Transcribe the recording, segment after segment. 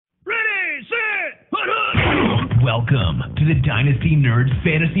Welcome to the Dynasty Nerds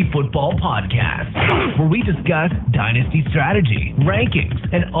Fantasy Football Podcast, where we discuss Dynasty strategy, rankings,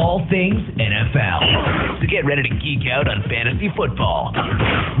 and all things NFL. So get ready to geek out on fantasy football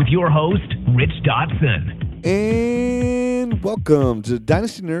with your host, Rich Dotson. And welcome to the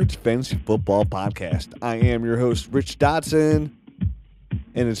Dynasty Nerds Fantasy Football Podcast. I am your host, Rich Dotson,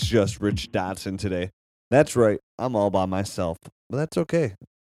 and it's just Rich Dotson today. That's right, I'm all by myself, but that's okay.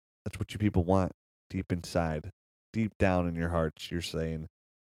 That's what you people want deep inside. Deep down in your hearts, you're saying,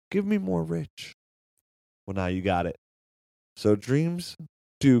 give me more Rich. Well, now you got it. So dreams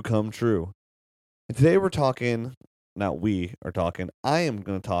do come true. And today we're talking, not we are talking, I am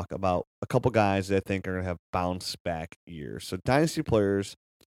going to talk about a couple guys that I think are going to have bounce back years. So dynasty players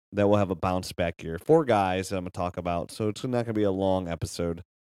that will have a bounce back year. 4 guys that I'm going to talk about. So it's not going to be a long episode.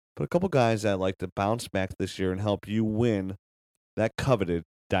 But a couple guys that I'd like to bounce back this year and help you win that coveted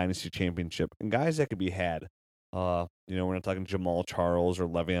dynasty championship. And guys that could be had. We're not talking Jamal Charles or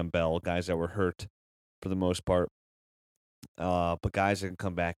Le'Veon Bell, guys that were hurt for the most part, but guys that can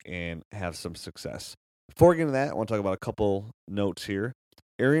come back and have some success. Before we get into that, I want to talk about a couple notes here.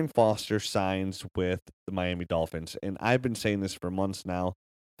 Arian Foster signs with the Miami Dolphins, and I've been saying this for months now,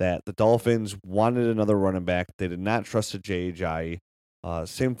 that the Dolphins wanted another running back. They did not trust Ajayi.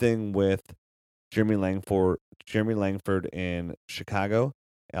 Same thing with Jeremy Langford in Chicago.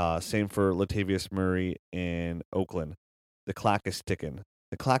 Same for Latavius Murray in Oakland. The clock is ticking.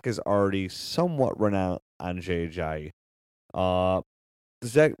 The clock is already somewhat run out on Ajayi.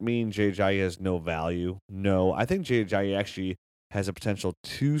 Does that mean Ajayi has no value? No. I think Ajayi actually has a potential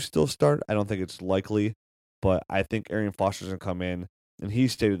to still start. I don't think it's likely, but I think Arian Foster's going to come in, and he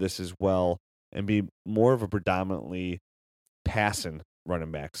stated this as well, and be more of a predominantly passing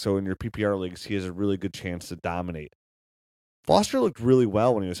running back. So in your PPR leagues, he has a really good chance to dominate. Foster looked really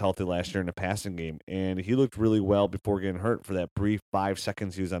well when he was healthy last year in the passing game, and he looked really well before getting hurt for that brief 5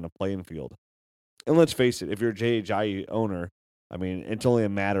 seconds he was on the playing field. And let's face it, if you're a Ajayi owner, I mean, it's only a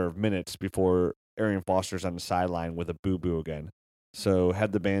matter of minutes before Arian Foster's on the sideline with a boo-boo again. So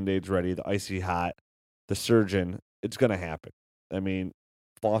have the Band-Aids ready, the icy hot, the surgeon. It's going to happen. I mean,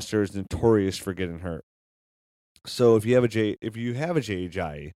 Foster is notorious for getting hurt. So if you have a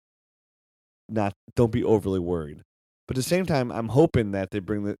Ajayi, don't be overly worried. But at the same time, I'm hoping that they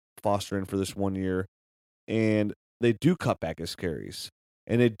bring the Foster in for this 1 year, and they do cut back his carries,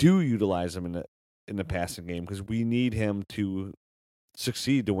 and they do utilize him in the passing game, because we need him to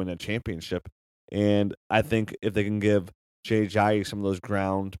succeed to win a championship. And I think if they can give Ajayi some of those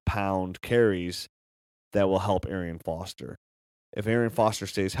ground pound carries, that will help Arian Foster. If Arian Foster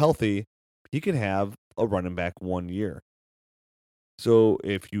stays healthy, he can have a running back 1 year. So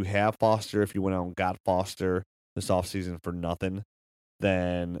if you have Foster, if you went out and got Foster this offseason for nothing,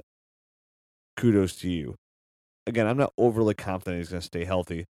 then kudos to you. Again, I'm not overly confident he's going to stay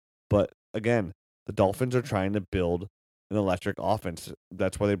healthy, but again, the Dolphins are trying to build an electric offense.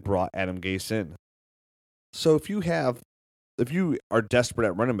 That's why they brought Adam Gase in. So if you are desperate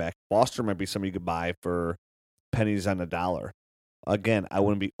at running back, Foster might be somebody you could buy for pennies on the dollar. Again, I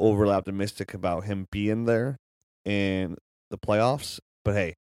wouldn't be overly optimistic about him being there in the playoffs, but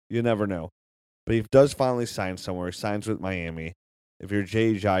hey, you never know. But he does finally sign somewhere. He signs with Miami. If you're a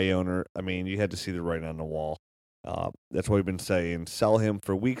Ajayi owner, I mean, you had to see the writing on the wall. That's what we've been saying. Sell him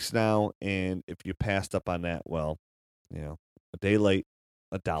for weeks now, and if you passed up on that, well, a day late,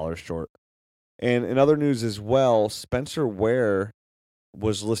 $1 short. And in other news as well, Spencer Ware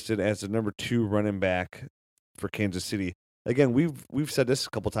was listed as the number 2 running back for Kansas City. Again, we've said this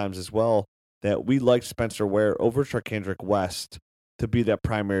a couple times as well, that we like Spencer Ware over Charcandrick West to be that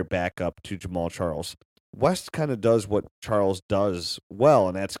primary backup to Jamal Charles. West kind of does what Charles does well,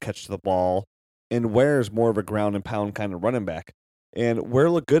 and that's catch the ball. And Ware is more of a ground and pound kind of running back. And Ware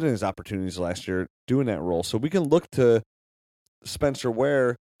looked good in his opportunities last year doing that role. So we can look to Spencer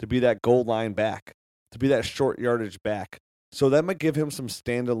Ware to be that goal line back, to be that short yardage back. So that might give him some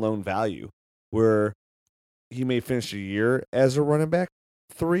standalone value, where he may finish a year as a running back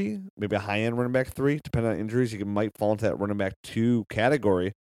 3, maybe a high-end running back 3, depending on injuries. He might fall into that running back 2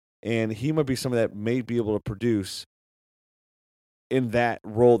 category, and he might be somebody that may be able to produce in that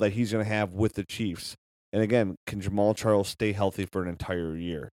role that he's going to have with the Chiefs. And again, can Jamal Charles stay healthy for an entire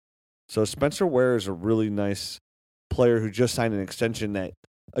year? So Spencer Ware is a really nice player who just signed an extension that,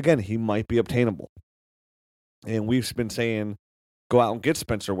 again, he might be obtainable. And we've been saying, go out and get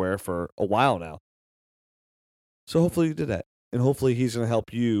Spencer Ware for a while now. So hopefully you did that. And hopefully he's going to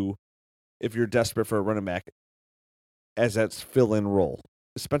help you if you're desperate for a running back as that's fill-in role.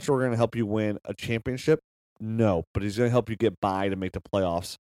 Is Spencer going to help you win a championship? No, but he's going to help you get by to make the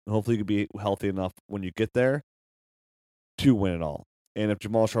playoffs. And hopefully you can be healthy enough when you get there to win it all. And if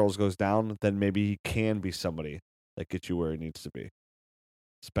Jamal Charles goes down, then maybe he can be somebody that gets you where he needs to be.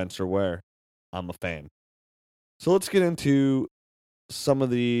 Spencer Ware, I'm a fan. So let's get into some of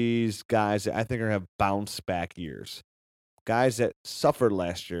these guys that I think are going to have bounce back years. Guys that suffered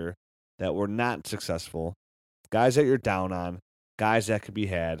last year that were not successful. Guys that you're down on. Guys that could be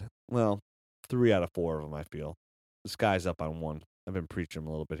had. Well, 3 out of 4 of them, I feel. This guy's up on 1. I've been preaching him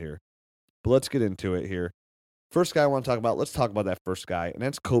a little bit here. But let's get into it here. First guy I want to talk about, let's talk about that first guy, and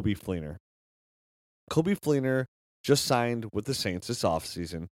that's Coby Fleener. Coby Fleener just signed with the Saints this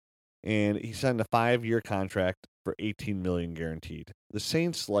offseason, and he signed a 5-year contract for $18 million guaranteed. The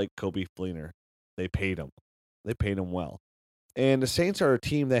Saints like Coby Fleener. They paid him. They paid him well. And the Saints are a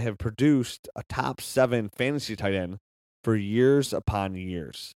team that have produced a top 7 fantasy tight end for years upon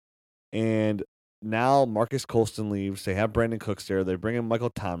years. And now Marcus Colston leaves. They have Brandon Cooks there. They bring in Michael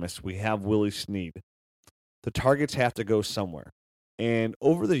Thomas. We have Willie Snead. The targets have to go somewhere. And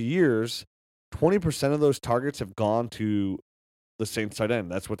over the years, 20% of those targets have gone to the Saints tight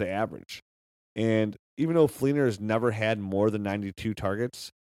end. That's what they average. And even though Fleener has never had more than 92 targets,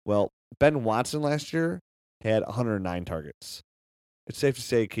 well, Ben Watson last year had 109 targets. It's safe to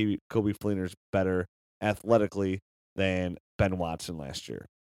say Coby Fleener is better athletically than Ben Watson last year.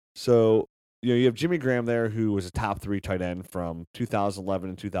 So, you have Jimmy Graham there, who was a top 3 tight end from 2011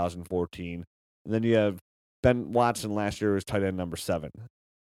 and 2014. And then you have Ben Watson last year was tight end number 7.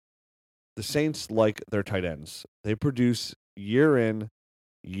 The Saints like their tight ends. They produce year in,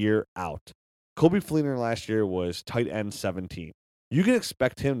 year out. Coby Fleener last year was tight end 17. You can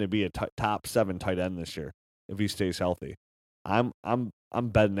expect him to be a top 7 tight end this year if he stays healthy. I'm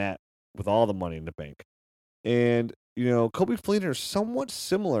betting that with all the money in the bank. And Coby Fleener is somewhat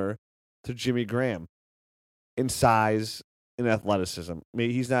similar to Jimmy Graham in size and athleticism. I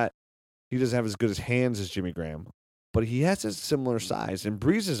mean, he doesn't have as good as hands as Jimmy Graham, but he has a similar size. And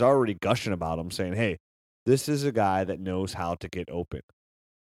Breeze is already gushing about him, saying, hey, this is a guy that knows how to get open.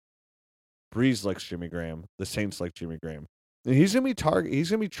 Breeze likes Jimmy Graham. The Saints like Jimmy Graham. And he's going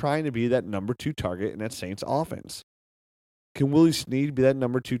to be trying to be that number 2 target in that Saints offense. Can Willie Snead be that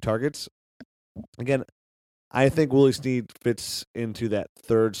number 2 targets? Again, I think Willie Snead fits into that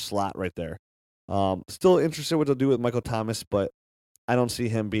 3rd slot right there. Still interested what they'll do with Michael Thomas, but I don't see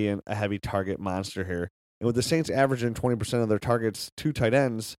him being a heavy target monster here. And with the Saints averaging 20% of their targets to tight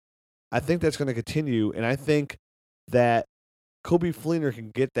ends, I think that's going to continue. And I think that Coby Fleener can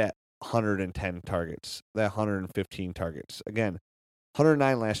get that 110 targets, that 115 targets. Again,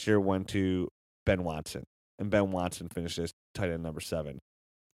 109 last year went to Ben Watson, and Ben Watson finished as tight end number 7.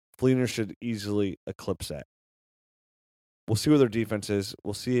 Fleener should easily eclipse that. We'll see what their defense is.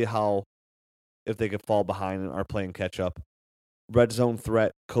 We'll see if they could fall behind and are playing catch up. Red zone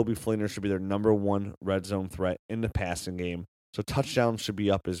threat, Coby Fleener should be their number 1 red zone threat in the passing game. So touchdowns should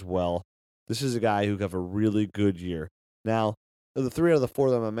be up as well. This is a guy who could have a really good year. Now, of the 3 out of the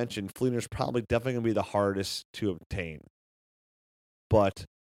 4 that I mentioned, Fleener's probably definitely going to be the hardest to obtain. But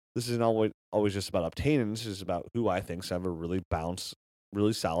this isn't always just about obtaining. This is about who I think have a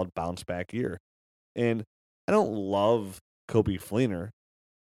really solid bounce back year. And I don't love Coby Fleener.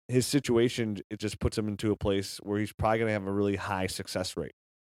 His situation, it just puts him into a place where he's probably going to have a really high success rate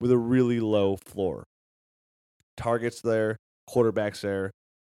with a really low floor. Targets there, quarterbacks there,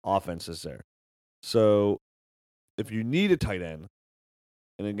 offenses there. So if you need a tight end,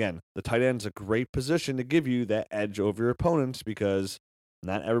 and again, the tight end's a great position to give you that edge over your opponents because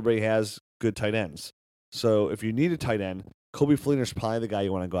not everybody has good tight ends. So if you need a tight end, Coby Fleener's probably the guy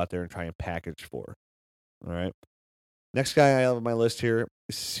you want to go out there and try and package for. All right. Next guy I have on my list here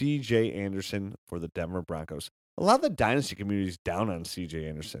is C.J. Anderson for the Denver Broncos. A lot of the Dynasty community is down on C.J.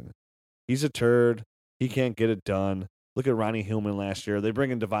 Anderson. He's a turd. He can't get it done. Look at Ronnie Hillman last year. They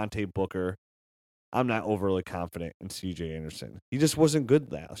bring in Devontae Booker. I'm not overly confident in C.J. Anderson. He just wasn't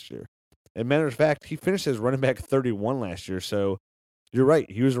good last year. As a matter of fact, he finished as running back 31 last year. So you're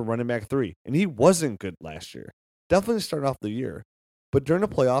right. He was a running back 3. And he wasn't good last year. Definitely started off the year. But during the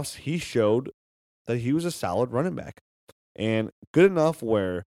playoffs, he showed that he was a solid running back. And good enough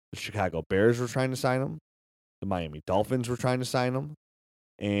where the Chicago Bears were trying to sign him, the Miami Dolphins were trying to sign him,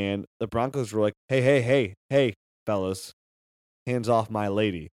 and the Broncos were like, hey, fellas, hands off my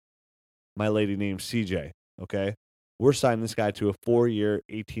lady named CJ, okay? We're signing this guy to a 4-year,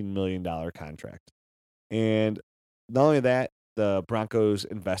 $18 million contract. And not only that, the Broncos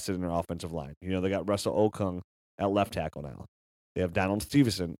invested in their offensive line. They got Russell Okung at left tackle now. They have Donald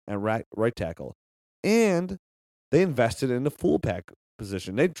Stevenson at right tackle. And they invested in the fullback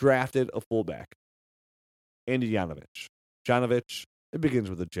position. They drafted a fullback, Andy Janovich. Janovich, it begins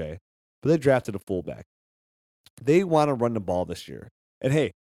with a J, but they drafted a fullback. They want to run the ball this year. And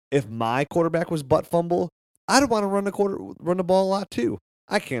hey, if my quarterback was butt fumble, I'd want to run the ball a lot too.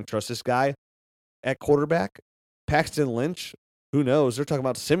 I can't trust this guy at quarterback. Paxton Lynch, who knows? They're talking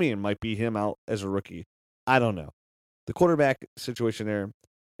about Simeon might be him out as a rookie. I don't know. The quarterback situation there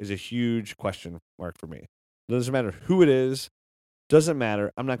is a huge question mark for me. It doesn't matter who it is. Doesn't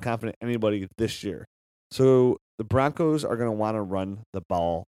matter. I'm not confident in anybody this year. So the Broncos are going to want to run the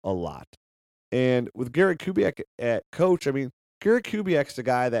ball a lot. And with Garrett Kubiak at coach, I mean, Garrett Kubiak's the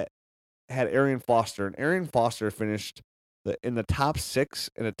guy that had Arian Foster, and Arian Foster finished in the top 6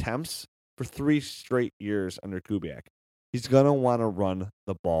 in attempts for 3 straight years under Kubiak. He's going to want to run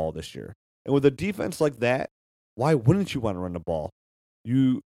the ball this year. And with a defense like that, why wouldn't you want to run the ball?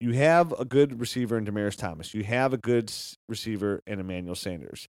 You have a good receiver in Demaryius Thomas. You have a good receiver in Emmanuel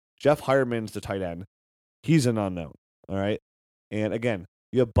Sanders. Jeff Hireman's the tight end. He's an unknown, all right? And again,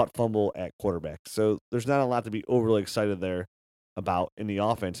 you have butt fumble at quarterback. So there's not a lot to be overly excited there about in the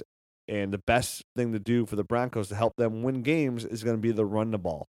offense. And the best thing to do for the Broncos to help them win games is going to be to run the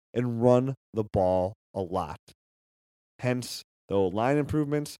ball and run the ball a lot. Hence, the line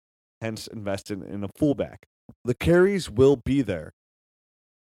improvements, hence invested in a fullback. The carries will be there.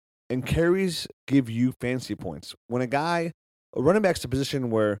 And carries give you fantasy points. When a running back's a position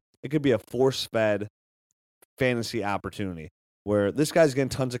where it could be a force-fed fantasy opportunity, where this guy's getting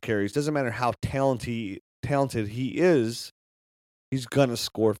tons of carries. Doesn't matter how talented he is, he's going to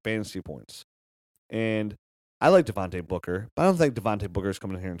score fantasy points. And I like Devontae Booker, but I don't think Devontae Booker is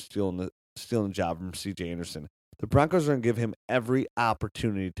coming in here and stealing the job from C.J. Anderson. The Broncos are going to give him every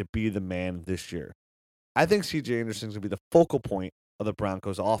opportunity to be the man this year. I think C.J. Anderson is going to be the focal point of the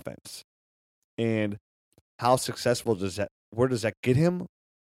Broncos offense. And how successful where does that get him?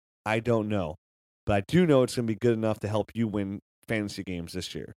 I don't know. But I do know it's going to be good enough to help you win fantasy games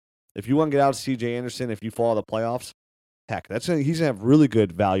this year. If you want to get out of C.J. Anderson, if you fall out of the playoffs, heck, he's going to have really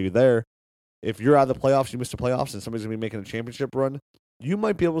good value there. If you're out of the playoffs, you missed the playoffs, and somebody's going to be making a championship run, you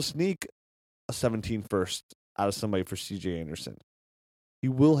might be able to sneak a 17 first out of somebody for C.J. Anderson. He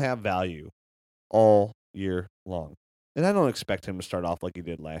will have value all year long. And I don't expect him to start off like he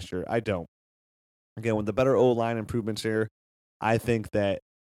did last year. I don't. Again, with the better O-line improvements here, I think that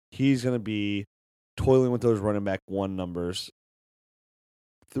he's going to be toiling with those running back 1 numbers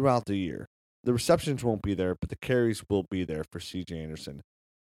throughout the year. The receptions won't be there, but the carries will be there for C.J. Anderson.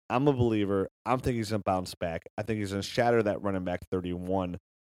 I'm a believer. I'm thinking he's going to bounce back. I think he's going to shatter that running back 31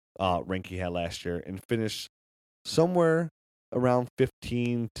 rank he had last year and finish somewhere around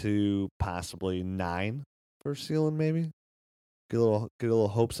 15 to possibly 9 for ceiling, maybe. Get a little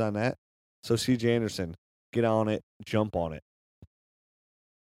hopes on that. So C.J. Anderson, get on it, jump on it.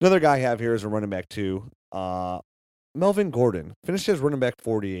 Another guy I have here is a running back too. Melvin Gordon finished as running back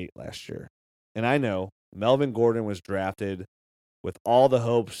 48 last year. And I know Melvin Gordon was drafted with all the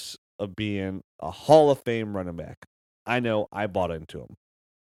hopes of being a Hall of Fame running back. I know I bought into him.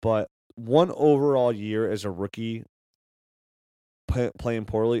 But 1 overall year as a rookie playing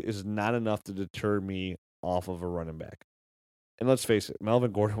poorly is not enough to deter me off of a running back. And let's face it,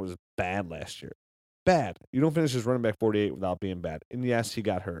 Melvin Gordon was bad last year. Bad. You don't finish as running back 48 without being bad. And yes, he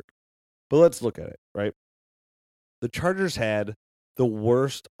got hurt. But let's look at it, right? The Chargers had the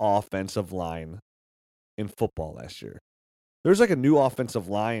worst offensive line in football last year. There's like a new offensive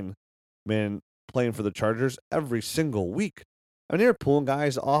lineman playing for the Chargers every single week. I mean, they're pulling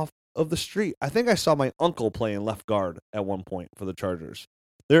guys off of the street. I think I saw my uncle playing left guard at one point for the Chargers.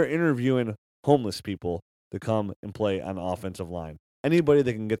 They're interviewing homeless people to come and play on the offensive line. Anybody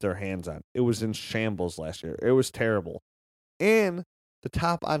they can get their hands on. It was in shambles last year. It was terrible. And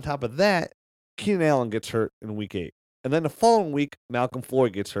on top of that, Keenan Allen gets hurt in week 8. And then the following week, Malcolm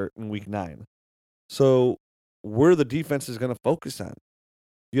Floyd gets hurt in week 9. So where the defense is going to focus on?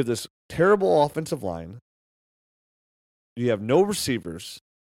 You have this terrible offensive line. You have no receivers.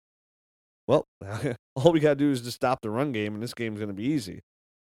 Well, all we got to do is just stop the run game, and this game's going to be easy.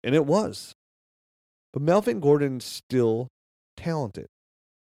 And it was. But Melvin Gordon's still talented.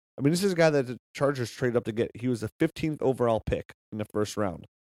 I mean, this is a guy that the Chargers traded up to get. He was the 15th overall pick in the first round.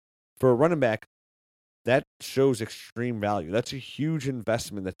 For a running back, that shows extreme value. That's a huge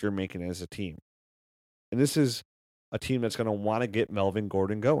investment that you're making as a team. And this is a team that's going to want to get Melvin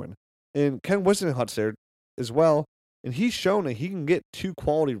Gordon going. And Ken Whisenhunt's there as well. And he's shown that he can get 2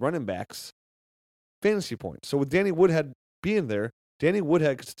 quality running backs fantasy points. So with Danny Woodhead being there, Danny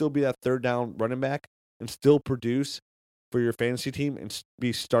Woodhead could still be that 3rd down running back and still produce for your fantasy team and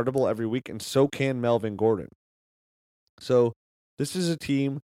be startable every week. And so can Melvin Gordon. So this is a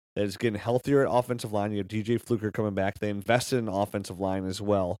team that is getting healthier at offensive line. You have DJ Fluker coming back. They invested in offensive line as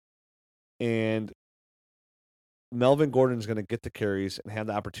well. And Melvin Gordon's going to get the carries and have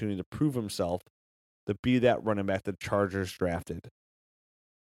the opportunity to prove himself to be that running back the Chargers drafted.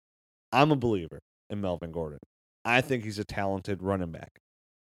 I'm a believer in Melvin Gordon. I think he's a talented running back.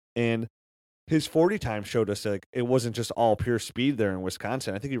 And his 40 time showed us that it wasn't just all pure speed there in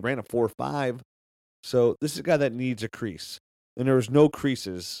Wisconsin. I think he ran a 4.5. So this is a guy that needs a crease. And there was no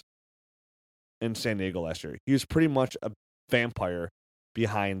creases in San Diego last year. He was pretty much a vampire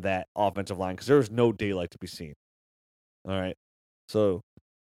behind that offensive line because there was no daylight to be seen. All right. So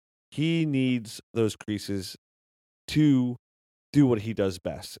he needs those creases to do what he does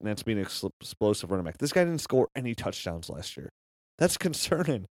best, and that's being an explosive running back. This guy didn't score any touchdowns last year. That's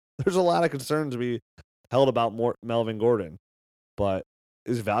concerning. There's a lot of concerns to be held about Melvin Gordon, but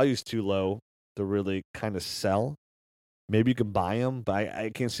his value's too low to really kind of sell. Maybe you can buy him, but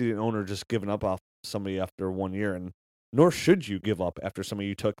I can't see an owner just giving up off somebody after 1 year, and nor should you give up after somebody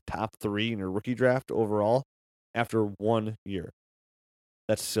you took top 3 in your rookie draft overall after 1 year.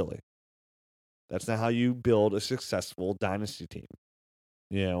 That's silly. That's not how you build a successful dynasty team.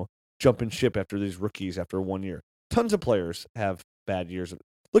 You know, jumping ship after these rookies after 1 year. Tons of players have bad years.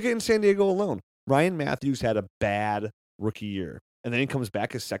 Look at in San Diego alone. Ryan Matthews had a bad rookie year. And then he comes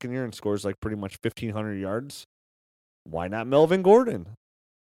back his second year and scores like pretty much 1,500 yards. Why not Melvin Gordon?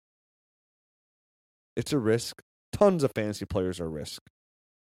 It's a risk. Tons of fantasy players are a risk.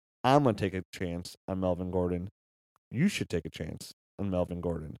 I'm going to take a chance on Melvin Gordon. You should take a chance on Melvin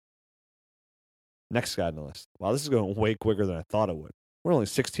Gordon. Next guy on the list. Wow, this is going way quicker than I thought it would. We're only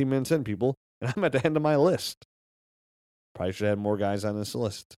 16 minutes in, people, and I'm at the end of my list. Probably should have had more guys on this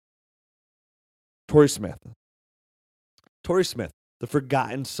list. Torrey Smith. Torrey Smith, the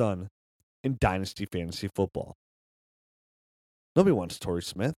forgotten son in Dynasty Fantasy Football. Nobody wants Torrey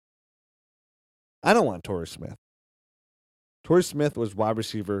Smith. I don't want Torrey Smith. Torrey Smith was wide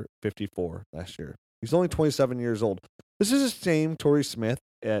receiver 54 last year. He's only 27 years old. This is the same Torrey Smith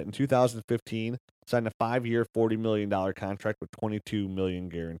in 2015 signed a 5-year, $40 million contract with $22 million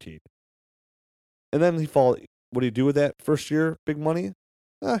guaranteed. And then what did he do with that first year? Big money?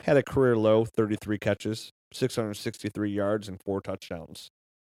 Had a career low, 33 catches, 663 yards, and 4 touchdowns.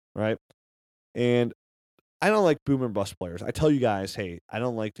 Right? And I don't like boomer bust players. I tell you guys, hey, I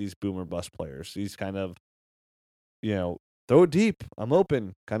don't like these boomer bust players. These kind of, throw it deep, I'm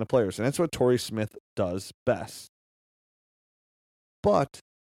open kind of players. And that's what Torrey Smith does best. But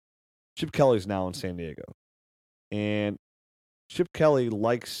Chip Kelly's now in San Diego. And Chip Kelly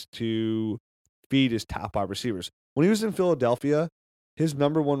likes to feed his top wide receivers. When he was in Philadelphia, his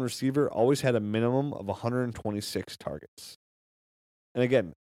number one receiver always had a minimum of 126 targets. And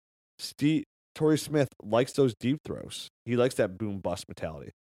again, Torrey Smith likes those deep throws. He likes that boom-bust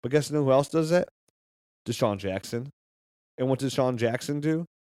mentality. But guess who else does that? Deshaun Jackson. And what does Deshaun Jackson do?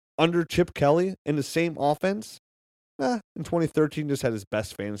 Under Chip Kelly, in the same offense, in 2013 just had his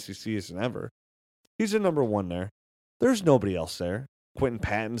best fantasy season ever. He's the number one there. There's nobody else there. Quentin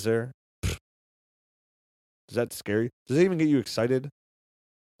Patton's there. Pfft. Is that scary? Does that even get you excited?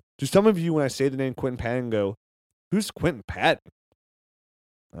 Do some of you, when I say the name Quentin Patton, go, who's Quentin Patton?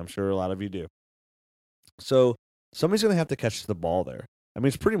 I'm sure a lot of you do. So somebody's going to have to catch the ball there. I mean,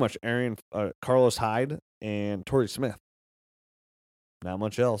 it's pretty much Carlos Hyde and Torrey Smith. Not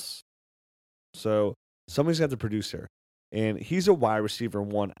much else. So somebody's got to produce here. And he's a wide receiver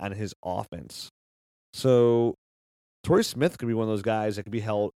 1 on his offense. So Torrey Smith could be one of those guys that could be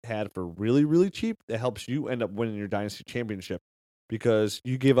had for really, really cheap that helps you end up winning your Dynasty Championship because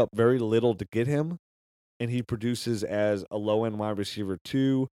you gave up very little to get him, and he produces as a low-end wide receiver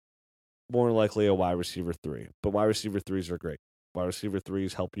 2, more likely a wide receiver 3. But wide receiver 3s are great. Wide receiver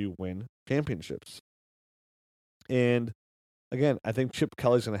 3s help you win championships. And again, I think Chip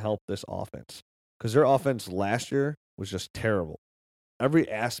Kelly's going to help this offense because their offense last year was just terrible. Every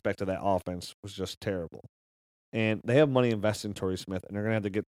aspect of that offense was just terrible. And they have money invested in Torrey Smith, and they're going to have to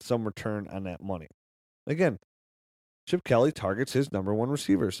get some return on that money. Again, Chip Kelly targets his number one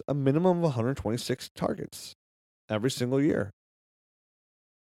receivers, a minimum of 126 targets every single year.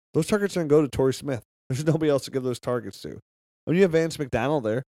 Those targets are going to go to Torrey Smith. There's nobody else to give those targets to. When you have Vance McDonald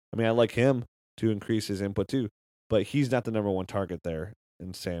there, I mean, I like him to increase his input too, but he's not the number one target there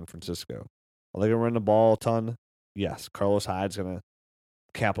in San Francisco. Are they going to run the ball a ton? Yes. Carlos Hyde's going to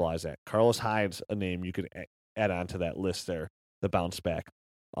capitalize that. Carlos Hyde's a name you could add on to that list there, the bounce back.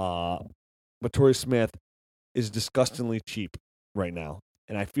 But Torrey Smith is disgustingly cheap right now,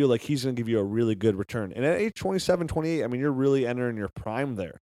 and I feel like he's going to give you a really good return. And at age 27, 28, I mean, you're really entering your prime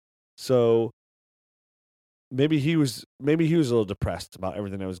there. So maybe he was a little depressed about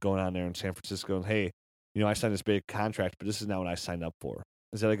everything that was going on there in San Francisco. And hey, I signed this big contract, but this is not what I signed up for.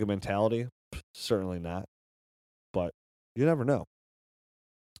 Is that a good mentality? Certainly not. but you never know.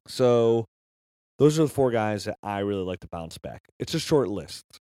 So those are the 4 guys that I really like to bounce back. It's a short list.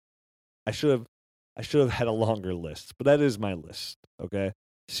 I should have had a longer list, but that is my list. Okay,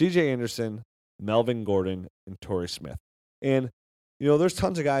 C.J. Anderson, Melvin Gordon, and Torrey Smith. And there's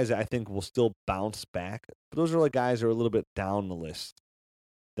tons of guys that I think will still bounce back, but those are like guys that are a little bit down the list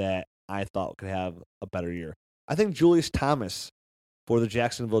that I thought could have a better year. I think Julius Thomas for the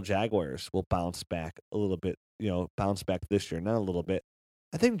Jacksonville Jaguars will bounce back a little bit, bounce back this year, not a little bit.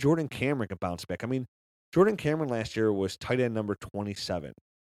 I think Jordan Cameron can bounce back. I mean, Jordan Cameron last year was tight end number 27.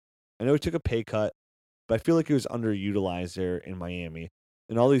 I know he took a pay cut, but I feel like he was underutilized there in Miami.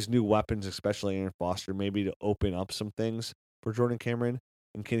 And all these new weapons, especially Aaron Foster, maybe to open up some things for Jordan Cameron.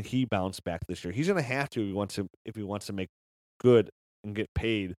 And can he bounce back this year? He's going to have to if he wants to make good and get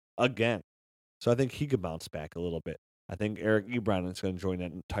paid again. So I think he could bounce back a little bit. I think Eric Ebron is going to join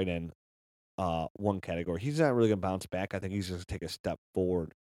that tight end 1 category. He's not really going to bounce back. I think he's going to take a step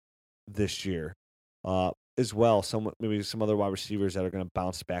forward this year. As well, maybe some other wide receivers that are going to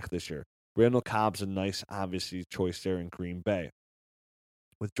bounce back this year. Randall Cobb's a nice, obviously, choice there in Green Bay.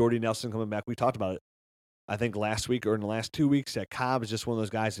 With Jordy Nelson coming back, we talked about it, I think last week or in the last 2 weeks, that Cobb is just one of those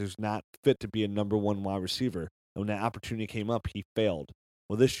guys who's not fit to be a number 1 wide receiver. And when that opportunity came up, he failed.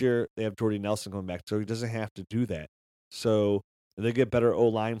 Well, this year, they have Jordy Nelson coming back, so he doesn't have to do that. So they get better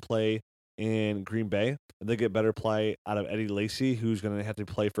O-line play in Green Bay, and they get better play out of Eddie Lacy, who's going to have to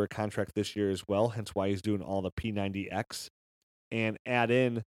play for a contract this year as well, hence why he's doing all the P90X. And add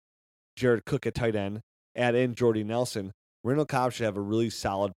in Jared Cook at tight end, add in Jordy Nelson. Randall Cobb should have a really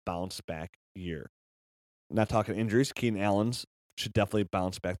solid bounce back year. I'm not talking injuries. Keenan Allen's should definitely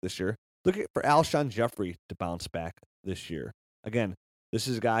bounce back this year. Looking for Alshon Jeffrey to bounce back this year. Again, this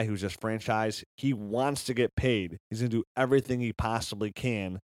is a guy who's just franchised. He wants to get paid. He's going to do everything he possibly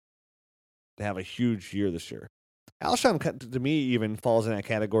can to have a huge year this year. Alshon, to me, even falls in that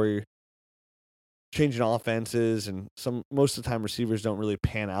category, changing offenses, and most of the time receivers don't really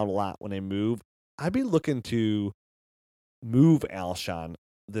pan out a lot when they move. I'd be looking to move Alshon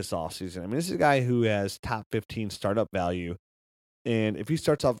this offseason. I mean, this is a guy who has top 15 startup value, and if he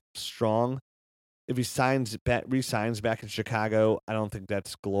starts off strong, if he re-signs back in Chicago, I don't think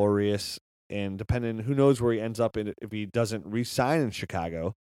that's glorious. And depending, who knows where he ends up if he doesn't re-sign in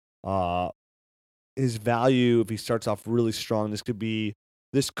Chicago, his value, if he starts off really strong, this could be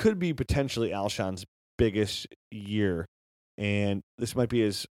potentially Alshon's biggest year, and this might be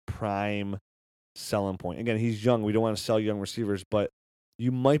his prime selling point. Again, he's young. We don't want to sell young receivers, but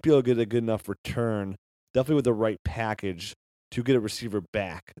you might be able to get a good enough return, definitely with the right package, to get a receiver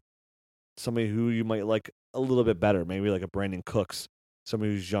back. Somebody who you might like a little bit better, maybe like a Brandon Cooks,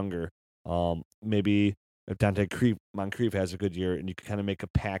 somebody who's younger. Maybe if Dante Moncrief has a good year and you can kind of make a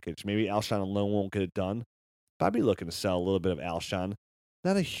package. Maybe Alshon alone won't get it done, but I'd be looking to sell a little bit of Alshon.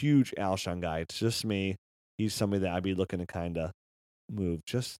 Not a huge Alshon guy. It's just me. He's somebody that I'd be looking to kind of move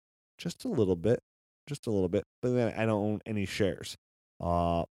just a little bit. Just a little bit. But then I don't own any shares.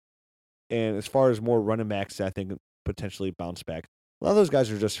 And as far as more running backs, I think potentially bounce back. A lot of those guys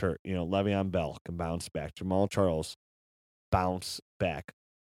are just hurt. Le'Veon Bell can bounce back. Jamal Charles, bounce back.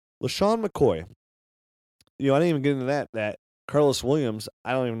 LaShawn McCoy. I didn't even get into that Carlos Williams,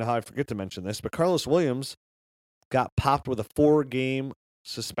 I don't even know how I forget to mention this, but Carlos Williams got popped with a 4-game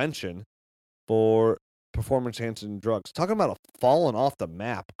suspension for performance-enhancing drugs. Talking about a falling off the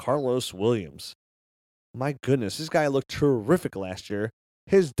map, Carlos Williams. My goodness, this guy looked terrific last year.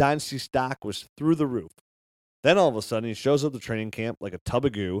 His Dynasty stock was through the roof. Then all of a sudden, he shows up to training camp like a tub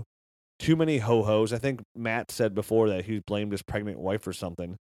of goo. Too many ho-hos. I think Matt said before that he blamed his pregnant wife or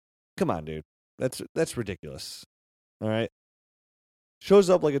something. Come on, dude. That's ridiculous. All right?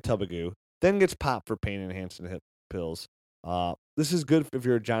 Shows up like a tub of goo, then gets popped for pain-enhancing pills. This is good if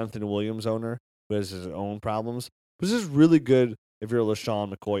you're a Jonathan Williams owner who has his own problems. But this is really good if you're a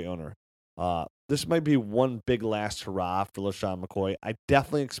LaShawn McCoy owner. This might be one big last hurrah for LaShawn McCoy. I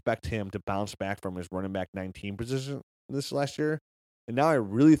definitely expect him to bounce back from his running back 19 position this last year. And now I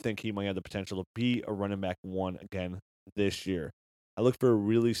really think he might have the potential to be a running back 1 again this year. I look for a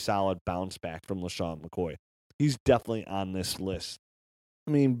really solid bounce back from LaShawn McCoy. He's definitely on this list.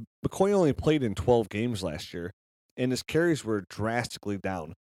 I mean, McCoy only played in 12 games last year, and his carries were drastically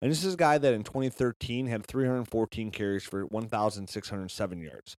down. And this is a guy that in 2013 had 314 carries for 1,607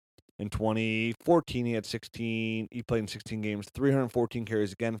 yards. In 2014, he played in 16 games, 314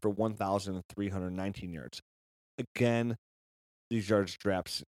 carries again for 1,319 yards. Again, these yards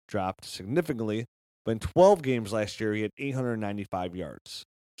dropped significantly, but in 12 games last year, he had 895 yards.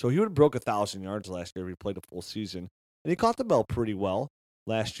 So he would have broke 1,000 yards last year if he played a full season. And he caught the ball pretty well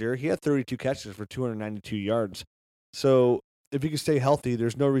last year. He had 32 catches for 292 yards. So if he can stay healthy,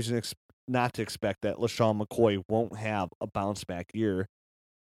 there's no reason not to expect that LaShawn McCoy won't have a bounce back year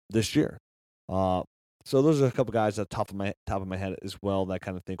this year. So those are a couple guys at the top of my head as well that I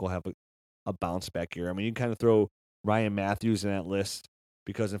kind of think will have a bounce back year. I mean, you can kind of throw Ryan Matthews in that list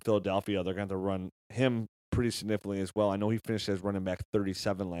because in Philadelphia they're going to run him pretty significantly as well. I know he finished as running back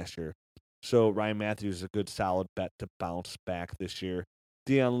 37 last year. So Ryan Matthews is a good solid bet to bounce back this year.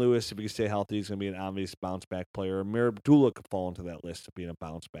 Deion Lewis, if he can stay healthy, he's going to be an obvious bounce back player. Amir Abdullah could fall into that list of being a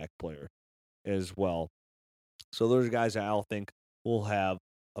bounce back player as well. So those are guys that I'll think will have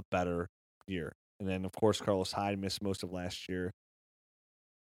a better year. And then, of course, Carlos Hyde missed most of last year.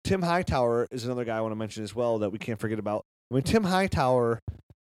 Tim Hightower is another guy I want to mention as well that we can't forget about. I mean, Tim Hightower,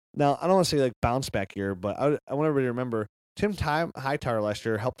 now I don't want to say like bounce back year, but I want everybody to remember Tim Hightower last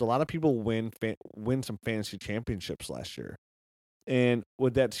year helped a lot of people win some fantasy championships last year. And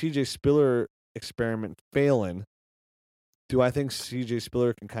with that CJ Spiller experiment failing, do I think CJ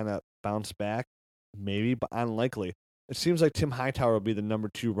Spiller can kind of bounce back? Maybe, but unlikely. It seems like Tim Hightower will be the number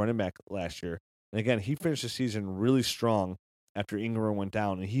 2 running back last year. And again, he finished the season really strong after Ingram went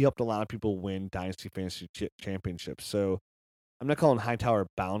down, and he helped a lot of people win Dynasty Fantasy Championships. So I'm not calling Hightower a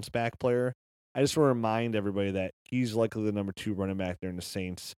bounce back player. I just want to remind everybody that he's likely the number 2 running back there in the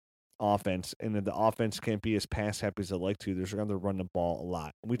Saints offense, and that the offense can't be as pass happy as they'd like to. They're going to run the ball a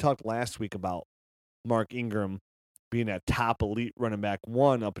lot. And we talked last week about Mark Ingram being a top elite running back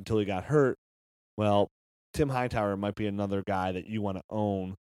 1 up until he got hurt. Well, Tim Hightower might be another guy that you want to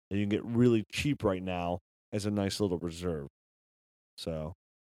own that you can get really cheap right now as a nice little reserve. So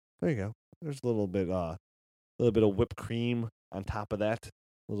there you go. There's a little bit of whipped cream on top of that.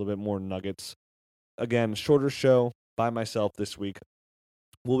 A little bit more nuggets. Again, shorter show by myself this week.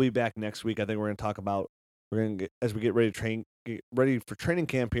 We'll be back next week. I think we're going to talk about as we get ready for training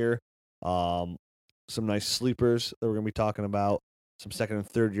camp here. Some nice sleepers that we're going to be talking about. Some second and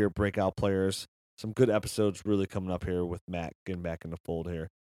third year breakout players. Some good episodes really coming up here with Matt getting back in the fold here.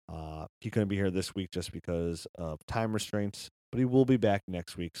 He couldn't be here this week just because of time restraints, but he will be back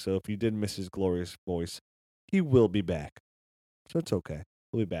next week. So if you did miss his glorious voice, he will be back. So it's okay.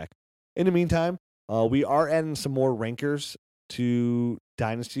 We'll be back. In the meantime, we are adding some more rankers to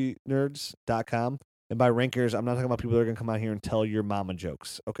dynastynerds.com. And by rankers, I'm not talking about people that are going to come out here and tell your mama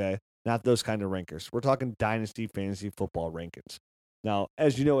jokes, okay? Not those kind of rankers. We're talking Dynasty Fantasy Football rankings. Now,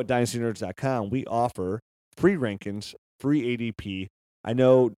 as you know, at dynastynerds.com, we offer free rankings, free ADP. I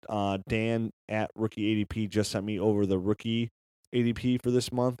know Dan at Rookie ADP just sent me over the rookie ADP for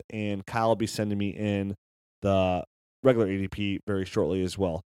this month, and Kyle will be sending me in the regular ADP very shortly as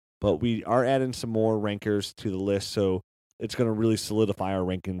well. But we are adding some more rankers to the list, so it's going to really solidify our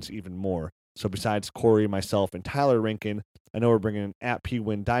rankings even more. So besides Corey, myself, and Tyler ranking, I know we're bringing at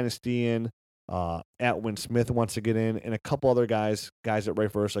PWin Dynasty in, at Win Smith wants to get in, and a couple other guys that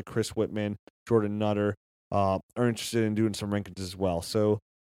write for us like Chris Whitman, Jordan Nutter, are interested in doing some rankings as well. So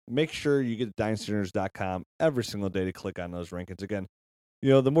make sure you get to dynastynerds.com every single day to click on those rankings. Again,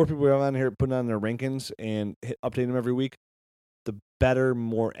 the more people we have on here putting on their rankings and updating them every week, the better,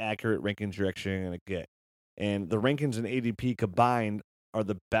 more accurate rankings you're actually going to get. And the rankings and ADP combined are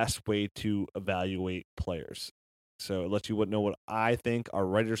the best way to evaluate players. So it lets you know what I think, our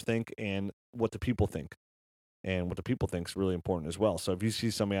writers think, and what the people think. And what the people think is really important as well. So if you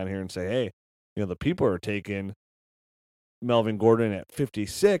see somebody on here and say, hey, the people are taking Melvin Gordon at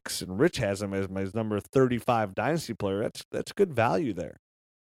 56 and Rich has him as my number 35 dynasty player, that's good value there.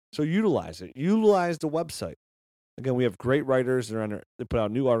 So utilize it. Utilize the website. Again, we have great writers. They put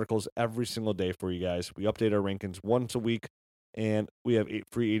out new articles every single day for you guys. We update our rankings once a week, and we have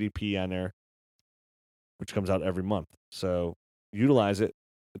free ADP on there, which comes out every month. So utilize it.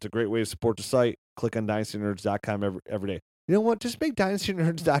 It's a great way to support the site. Click on dynastynerds.com every day. You know what? Just make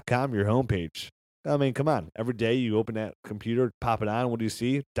dynastynerds.com your homepage. I mean, come on. Every day you open that computer, pop it on. What do you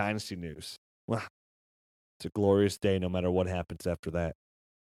see? Dynasty news. Wow. It's a glorious day no matter what happens after that.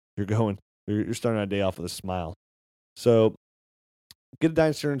 You're starting a day off with a smile. So get to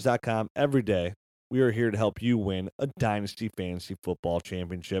dynastynerds.com every day. We are here to help you win a Dynasty Fantasy Football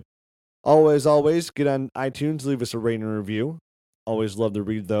Championship. Always, get on iTunes, leave us a rating and review. Always love to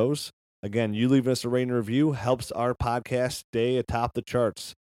read those. Again, you leaving us a rating and review helps our podcast stay atop the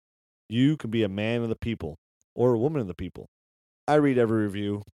charts. You can be a man of the people or a woman of the people. I read every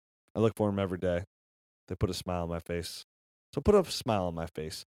review. I look for them every day. They put a smile on my face. So put a smile on my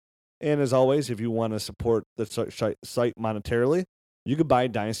face. And as always, if you want to support the site monetarily, you could buy a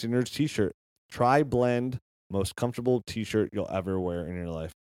Dynasty Nerds t-shirt. Tri-blend, most comfortable t-shirt you'll ever wear in your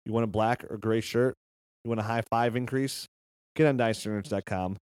life. You want a black or gray shirt? You want a high five increase? Get on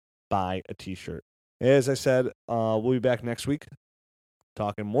dynastynerds.com, buy a t-shirt. As I said, we'll be back next week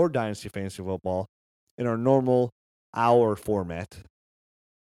talking more Dynasty Fantasy Football in our normal hour format.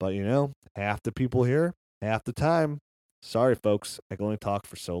 But, half the people here, half the time. Sorry, folks. I can only talk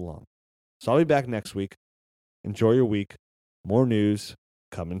for so long. So I'll be back next week. Enjoy your week. More news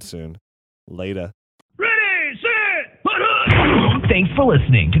coming soon. Later. Ready, set, put up! Thanks for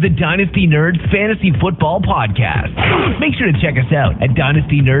listening to the Dynasty Nerds Fantasy Football Podcast. Make sure to check us out at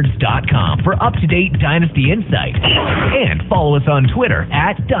dynastynerds.com for up-to-date Dynasty insight. And follow us on Twitter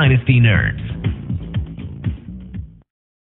at Dynasty Nerds.